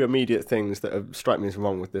the two immediate things that strike me as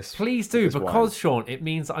wrong with this? Please do, this because, wine? Sean, it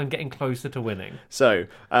means that I'm getting closer to winning. So,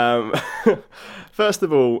 first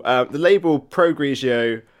of all, the label Pro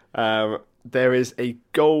Grigio, there is a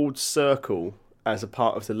gold circle as a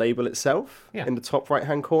part of the label itself in the top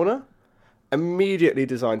right-hand corner. Immediately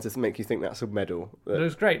designed to make you think that's a medal. It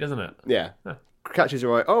looks great, doesn't it? Yeah. Catches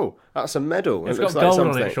your eye. Oh, that's a medal. It's looks got like gold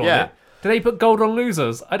something. on it, Sean. Yeah. Do they put gold on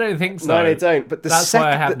losers? I don't think so. No, they don't. But that's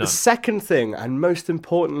why I have the none. second thing, and most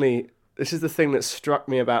importantly, this is the thing that struck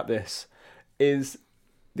me about this, is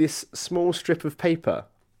this small strip of paper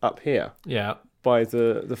up here. Yeah. By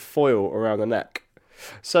the foil around the neck.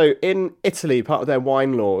 So in Italy, part of their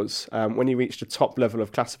wine laws, when you reach the top level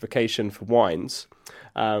of classification for wines,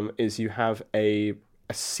 is you have a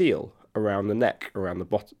seal around the neck, around the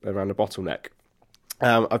bottleneck.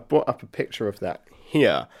 I've brought up a picture of that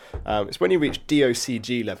here. It's when you reach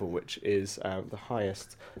DOCG level, which is the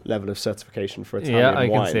highest level of certification for Italian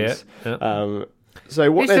wines. Yeah, I can see it. Yeah.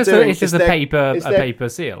 So what it's they're doing it's just a paper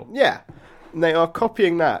seal. Yeah, and they are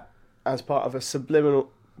copying that as part of a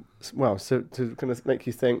subliminal. Well, so to kind of make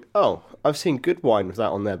you think, oh, I've seen good wine with that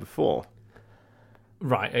on there before.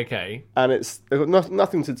 Right, okay. And it's got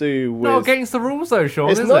nothing to do with... Not against the rules, though, Sean,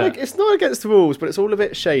 is it? It's not against the rules, but it's all a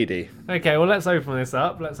bit shady. Okay, well, let's open this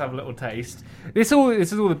up. Let's have a little taste. This is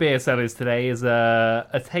all the beer sellers today is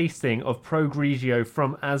a tasting of Pro Grigio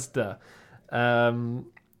from Asda,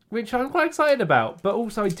 which I'm quite excited about. But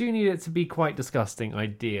also, I do need it to be quite disgusting,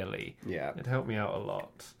 ideally. Yeah. It'd help me out a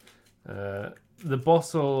lot. The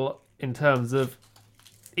bottle, in terms of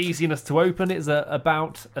easiness to open, is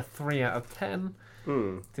about a 3 out of 10.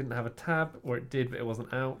 Didn't have a tab, or it did, but it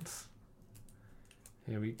wasn't out.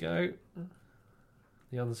 Here we go.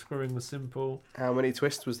 The unscrewing was simple. How many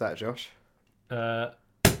twists was that, Josh? 5.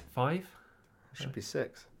 Should be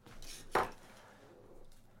 6.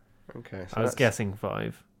 Okay. So I was guessing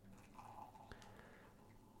 5.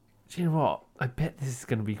 Do you know what? I bet this is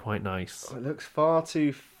going to be quite nice. Oh, it looks far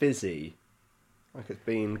too fizzy. Like it's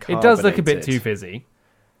been carbonated. It does look a bit too fizzy.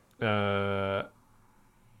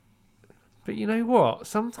 But you know what?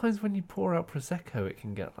 Sometimes when you pour out Prosecco, it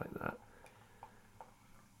can get like that.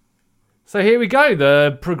 So here we go.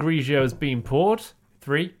 The Pro Grigio has been poured.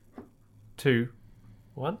 3, 2,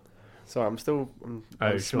 1. So I'm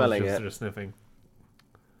smelling it. Just sniffing.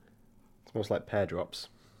 It smells like pear drops.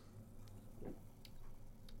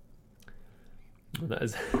 That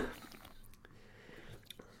is...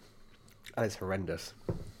 And it's horrendous.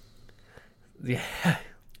 Yeah.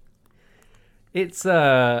 It's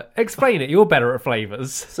explain it. You're better at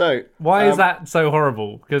flavors. So why is that so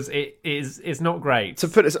horrible? Because it's not great. To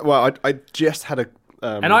put it well, I just had a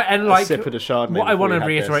sip of the Chardonnay. What I want to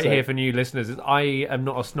reiterate here for new listeners is I am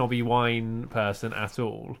not a snobby wine person at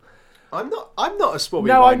all. I'm not a snobby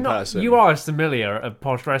wine person. You are a sommelier at a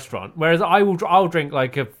posh restaurant, whereas I'll drink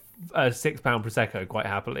like a £6 Prosecco quite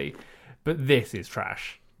happily, but this is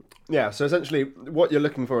trash. Yeah. So essentially, what you're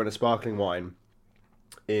looking for in a sparkling wine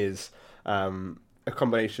is a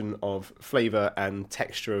combination of flavour and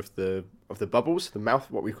texture of the bubbles,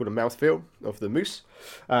 what we call the mouthfeel of the mousse.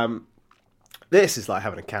 This is like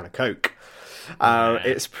having a can of Coke.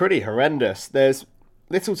 It's pretty horrendous. There's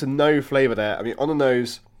little to no flavour there. I mean, on the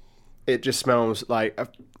nose, it just smells like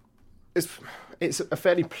it's a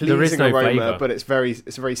fairly pleasing aroma, flavour. but it's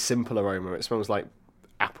a very simple aroma. It smells like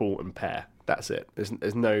apple and pear. That's it.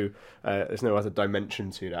 There's no other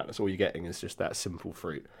dimension to that. That's all you're getting is just that simple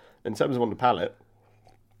fruit. In terms of on the palate,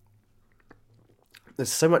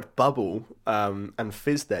 there's so much bubble and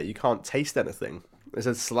fizz there, you can't taste anything. There's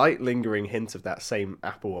a slight lingering hint of that same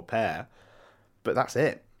apple or pear, but that's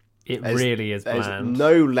it. Really is bland. There's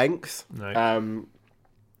no length. No.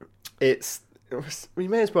 We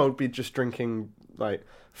may as well be just drinking like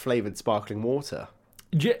flavoured sparkling water.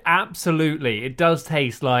 Absolutely. It does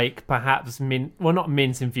taste like perhaps mint, well, not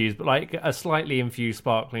mint infused, but like a slightly infused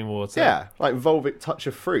sparkling water. Yeah, like Volvic touch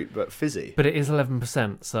of fruit, but fizzy. But it is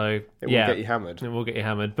 11%, so it will get you hammered. It will get you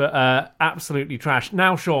hammered, but absolutely trash.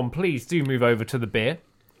 Now, Sean, please do move over to the beer.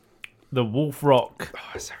 The Wolf Rock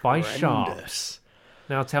by Sharp.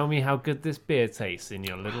 Now tell me how good this beer tastes in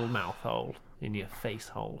your little mouth hole, in your face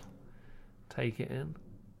hole. Take it in.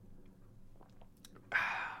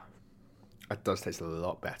 It does taste a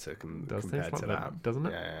lot better compared to that. Doesn't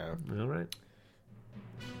it? Yeah. All right.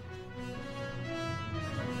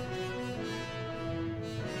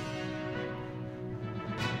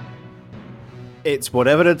 It's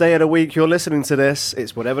whatever the day of the week you're listening to this.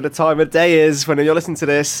 It's whatever the time of day is when you're listening to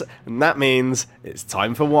this. And that means it's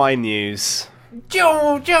time for wine news.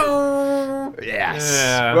 Joe. Yes.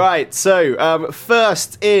 Yeah. Right, so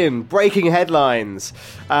first in breaking headlines.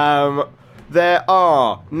 There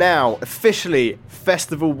are now officially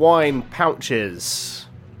festival wine pouches.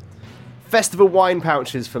 Festival wine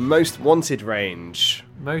pouches for Most Wanted range.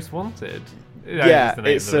 Most Wanted? Yeah,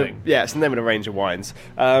 it's the name of the range of wines.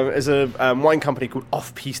 There's a wine company called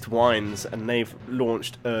Off-Piste Wines, and they've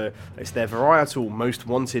launched it's their varietal Most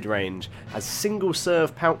Wanted range as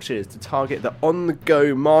single-serve pouches to target the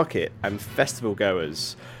on-the-go market and festival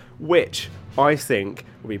goers, which I think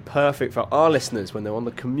will be perfect for our listeners when they're on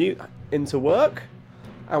the commute into work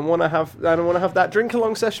and want to have that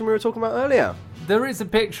drink-along session we were talking about earlier. There is a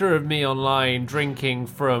picture of me online drinking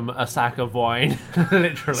from a sack of wine.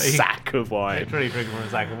 Literally. Sack of wine. Literally drinking from a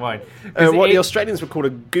sack of wine. What the Australians would call a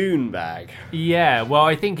goon bag. Yeah, well,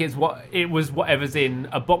 I think it was whatever's in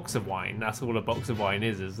a box of wine. That's all a box of wine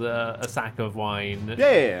is a sack of wine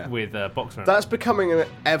with a box around. That's becoming an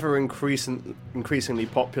ever increasingly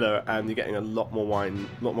popular, and you're getting a lot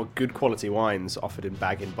more good quality wines offered in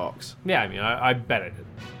bag-in-box. Yeah, I mean, I bet it.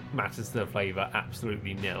 matters to the flavour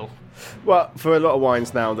absolutely nil. Well, for a lot of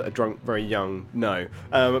wines now that are drunk very young, no.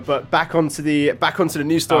 But back onto the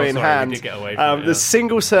news story in hand. We did get away from it, the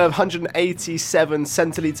single serve 187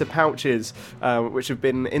 centilitre pouches, which have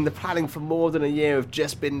been in the planning for more than a year, have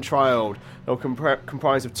just been trialled. They'll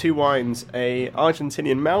comprise of 2 wines, a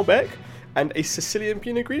Argentinian Malbec and a Sicilian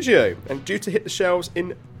Pinot Grigio, and due to hit the shelves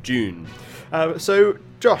in June. So,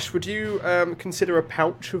 Josh, would you consider a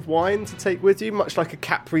pouch of wine to take with you, much like a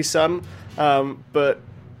Capri Sun, but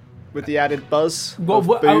with the added buzz of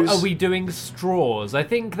booze? Are we doing straws? I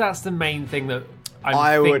think that's the main thing that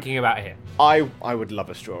I'm thinking about here. I would love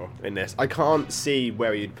a straw in this. I can't see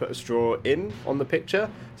where you'd put a straw in on the picture,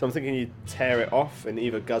 so I'm thinking you'd tear it off and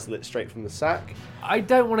either guzzle it straight from the sack. I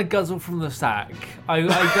don't want to guzzle from the sack.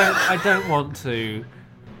 I don't want to,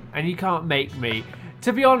 and you can't make me.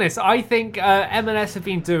 To be honest, I think M&S have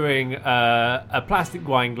been doing a plastic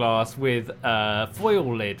wine glass with a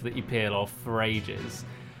foil lid that you peel off for ages.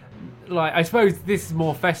 Like, I suppose this is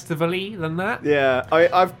more festival-y than that. Yeah,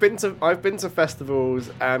 I've been to festivals,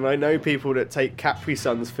 and I know people that take Capri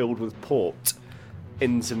Suns filled with port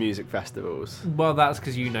into music festivals. Well, that's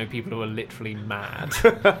because you know people who are literally mad.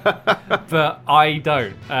 But I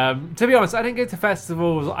don't. To be honest, I don't go to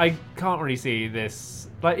festivals. I can't really see this.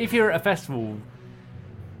 Like, if you're at a festival,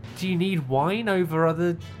 do you need wine over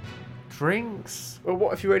other drinks? Well,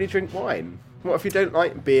 what if you only drink wine? What if you don't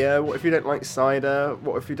like beer? What if you don't like cider?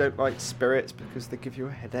 What if you don't like spirits because they give you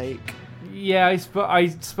a headache? Yeah, I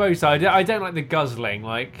suppose so. I don't like the guzzling.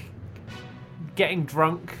 Like, getting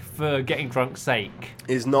drunk for getting drunk's sake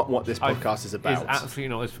is not what this podcast is about. Is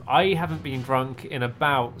absolutely not. I haven't been drunk in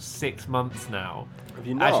about 6 months now. Have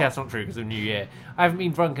you not? Actually, that's not true because of New Year. I haven't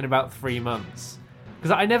been drunk in about 3 months.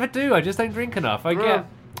 Because I never do. I just don't drink enough. I drink...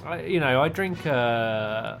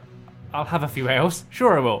 I'll have a few ales.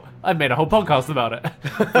 Sure I will. I've made a whole podcast about it.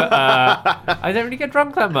 But I don't really get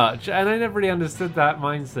drunk that much, and I never really understood that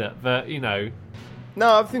mindset. But, No,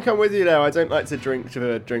 I think I'm with you now. I don't like to drink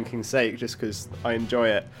for drinking's sake just because I enjoy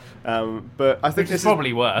it. But I think it's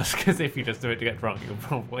probably worse, because if you just do it to get drunk, you'll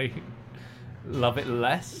probably love it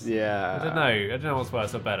less. Yeah. I don't know what's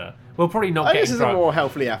worse or better. We'll probably not get drunk. This is a more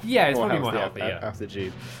healthily after. Yeah, it's probably more healthy, after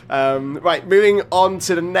June. Right, moving on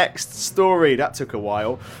to the next story. That took a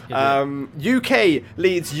while. UK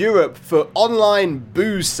leads Europe for online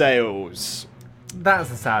booze sales.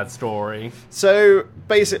 That's a sad story. So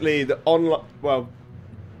basically, the UK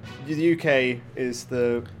has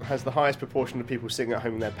the highest proportion of people sitting at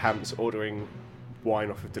home in their pants ordering wine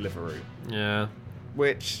off of Deliveroo. Yeah.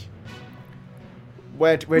 Which...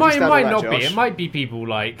 Where do you stand on that, not Josh? be. It might be people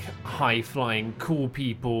like high-flying, cool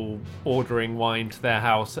people ordering wine to their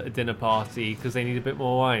house at a dinner party because they need a bit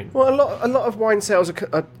more wine. Well, a lot of wine sales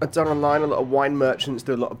are done online. A lot of wine merchants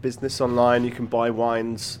do a lot of business online. You can buy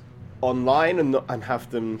wines online and have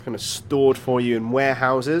them kind of stored for you in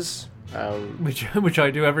warehouses. Which I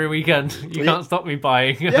do every weekend. You can't stop me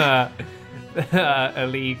buying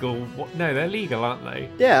illegal... No, they're legal, aren't they?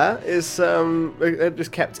 Yeah, they're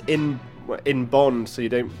just kept in bond, so you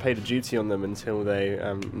don't pay the duty on them until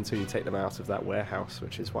you take them out of that warehouse,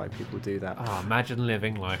 which is why people do that. Oh, imagine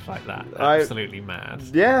living life like that. Absolutely mad.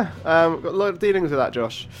 Yeah, got a lot of dealings with that,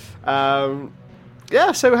 Josh.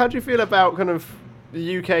 So how do you feel about kind of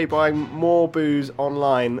the UK buying more booze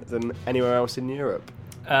online than anywhere else in Europe?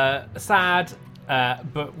 Sad,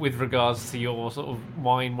 but with regards to your sort of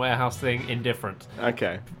wine warehouse thing, indifferent.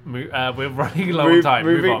 Okay. We're running low on time.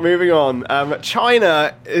 Moving on.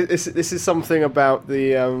 China. This is something about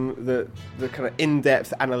the kind of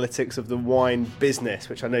in-depth analytics of the wine business,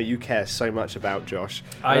 which I know you care so much about, Josh.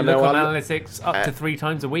 I look on analytics up to 3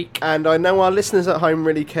 times a week, and I know our listeners at home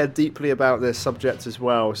really care deeply about this subject as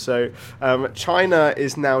well. So, China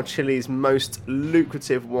is now Chile's most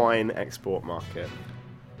lucrative wine export market.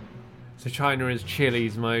 So China is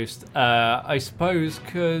Chile's most, I suppose,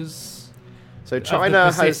 because China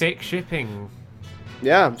of the Pacific shipping.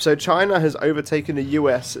 Yeah, so China has overtaken the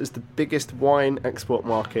US as the biggest wine export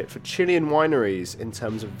market for Chilean wineries in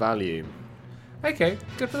terms of value. Okay,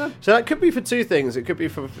 good for them. So that could be for 2 things. It could be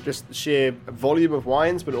for just the sheer volume of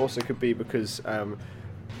wines, but it also could be because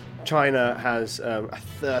China has a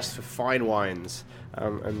thirst for fine wines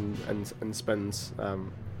and spends...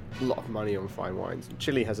 a lot of money on fine wines.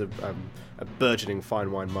 Chile has a burgeoning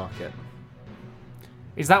fine wine market.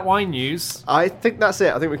 Is that wine news? I think that's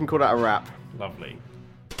it. I think we can call that a wrap. Lovely.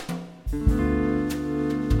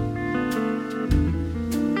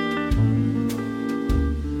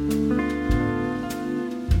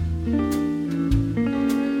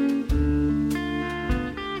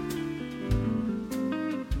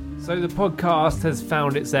 So the podcast has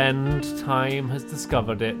found its end. Time has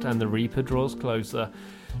discovered it, and the Reaper draws closer.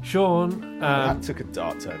 Sean, that took a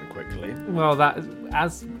dark turn quickly. Well, that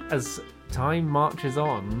as time marches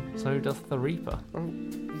on, so does the Reaper.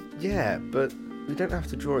 Yeah, but we don't have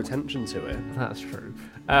to draw attention to it. That's true.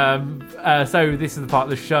 So this is the part of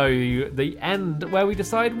the show, the end, where we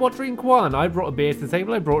decide what drink won. I brought a beer to the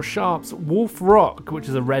table. I brought Sharp's Wolf Rock, which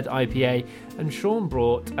is a red IPA, and Sean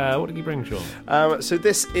brought... what did you bring, Sean? So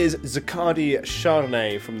this is Zaccardi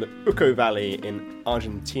Chardonnay from the Uco Valley in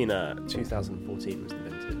Argentina. 2014 was the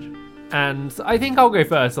vintage. And I think I'll go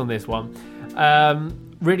first on this one.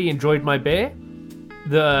 Really enjoyed my beer.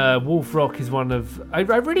 The Wolf Rock is one of... I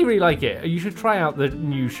really, really like it. You should try out the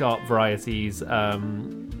new Sharp varieties.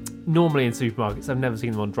 Normally in supermarkets. I've never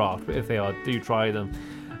seen them on draft, but if they are, do try them.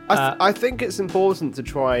 I think it's important to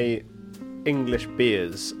try English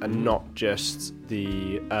beers and not just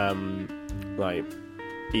the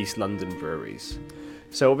East London breweries.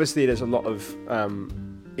 So obviously there's a lot of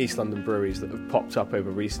East London breweries that have popped up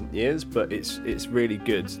over recent years, but it's really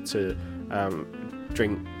good to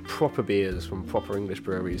drink proper beers from proper English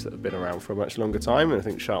breweries that have been around for a much longer time, and I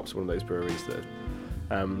think Sharp's one of those breweries that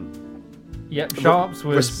Sharp's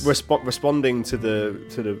was responding to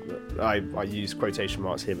the I use quotation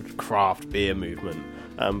marks here, but craft beer movement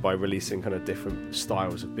by releasing kind of different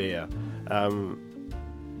styles of beer,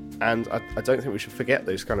 and I don't think we should forget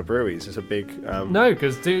those kind of breweries. It's a big no,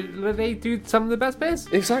 because they do some of the best beers.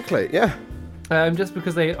 Exactly, yeah. Just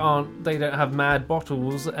because they don't have mad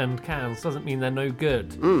bottles and cans doesn't mean they're no good.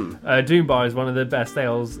 Doom Bar is one of the best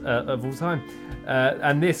ales of all time.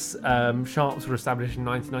 And this Sharps were established in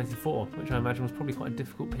 1994, which I imagine was probably quite a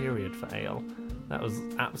difficult period for ale. That was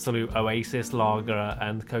absolute Oasis lager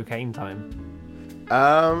and cocaine time.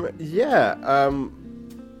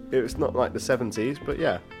 It was not like the 70s, but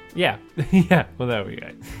yeah. Yeah, yeah. Well, there we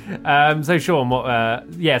go. So Sean, what?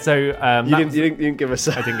 You didn't give us.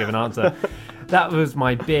 I didn't give an answer. That was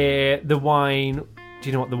my beer. The wine. Do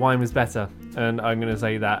you know what? The wine was better, and I'm going to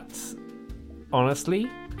say that honestly,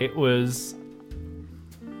 it was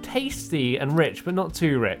tasty and rich, but not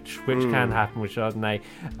too rich, which can happen with Chardonnay,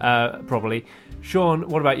 probably. Sean,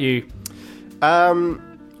 what about you? I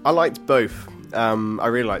liked both. I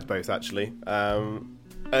really liked both, actually.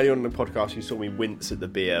 Early on in the podcast, you saw me wince at the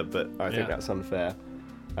beer, but I think that's unfair.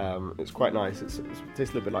 It's quite nice. It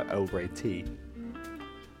tastes a little bit like Earl Grey tea.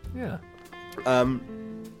 Yeah.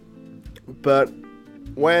 But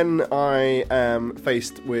when I am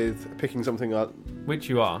faced with picking something up, which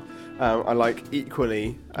you are, I like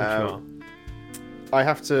equally. I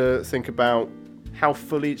have to think about how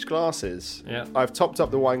full each glass is. Yeah. I've topped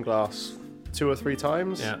up the wine glass 2 or 3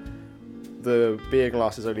 times. Yeah. The beer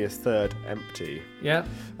glass is only a third empty. Yeah.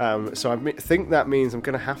 So I think that means I'm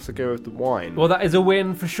going to have to go with the wine. Well, that is a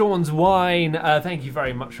win for Sean's wine. Thank you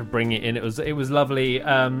very much for bringing it in. It was lovely. It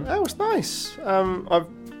was nice. I've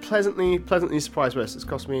pleasantly surprised by this. It's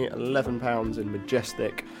cost me £11 in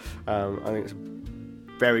Majestic. I think it's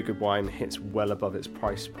a very good wine. Hits well above its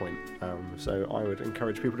price point. So I would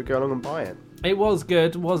encourage people to go along and buy it. It was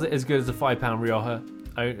good. Was it as good as a £5 Rioja?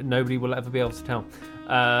 Nobody will ever be able to tell.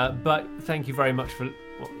 But thank you very much for...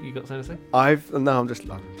 What, you got something to say? I'm just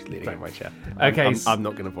leaning in my chair. Okay. I'm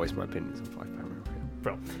not going to voice my opinions on £5 Rioja.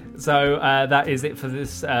 Bro. So that is it for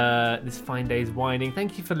this Fine Days Whining.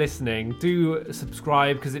 Thank you for listening. Do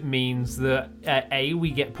subscribe because it means that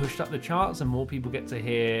we get pushed up the charts and more people get to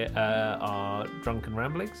hear our drunken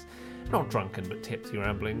ramblings. Not drunken, but tipsy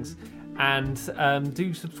ramblings. And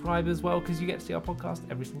do subscribe as well because you get to see our podcast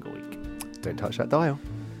every single week. Don't touch that dial.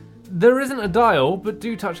 There isn't a dial, but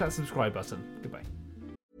do touch that subscribe button. Goodbye.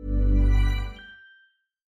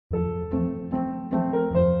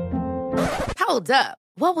 Hold up.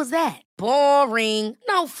 What was that? Boring.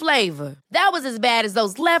 No flavor. That was as bad as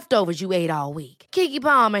those leftovers you ate all week. Keke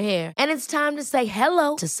Palmer here, and it's time to say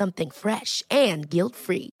hello to something fresh and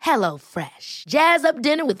guilt-free. Hello Fresh. Jazz up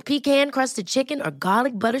dinner with pecan-crusted chicken or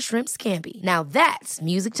garlic butter shrimp scampi. Now that's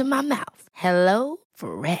music to my mouth. Hello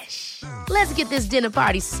Fresh. Let's get this dinner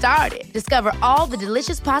party started. Discover all the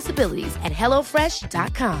delicious possibilities at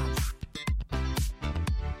HelloFresh.com.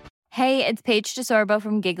 Hey, it's Paige DeSorbo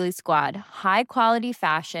from Giggly Squad. High quality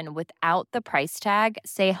fashion without the price tag.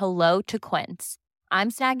 Say hello to Quince. I'm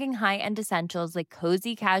snagging high-end essentials like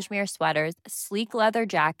cozy cashmere sweaters, sleek leather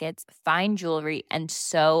jackets, fine jewelry, and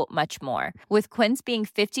so much more. With Quince being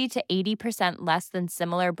 50 to 80% less than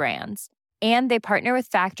similar brands. And they partner with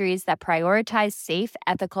factories that prioritize safe,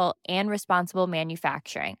 ethical, and responsible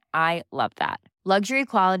manufacturing. I love that. Luxury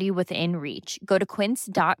quality within reach. Go to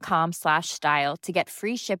quince.com/style to get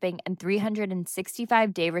free shipping and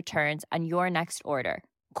 365-day returns on your next order.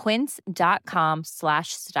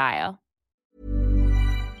 quince.com/style.